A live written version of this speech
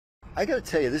I got to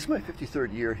tell you, this is my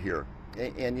 53rd year here,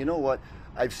 and you know what?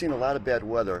 I've seen a lot of bad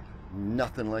weather.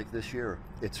 Nothing like this year.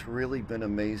 It's really been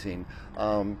amazing.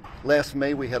 Last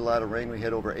May we had a lot of rain. We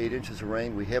had over 8 inches of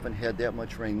rain. We haven't had that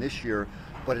much rain this year,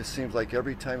 but it seems like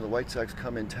every time the White Sox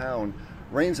come in town,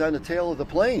 rain's on the tail of the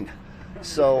plane.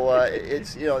 So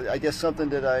it's, you know, I guess something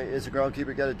that I, as a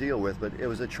groundskeeper, got to deal with. But it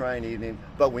was a trying evening,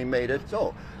 but we made it.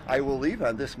 So I will leave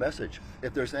on this message.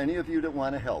 If there's any of you that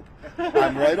want to help,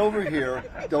 I'm right over here.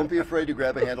 Don't be afraid to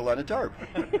grab a handle on a tarp.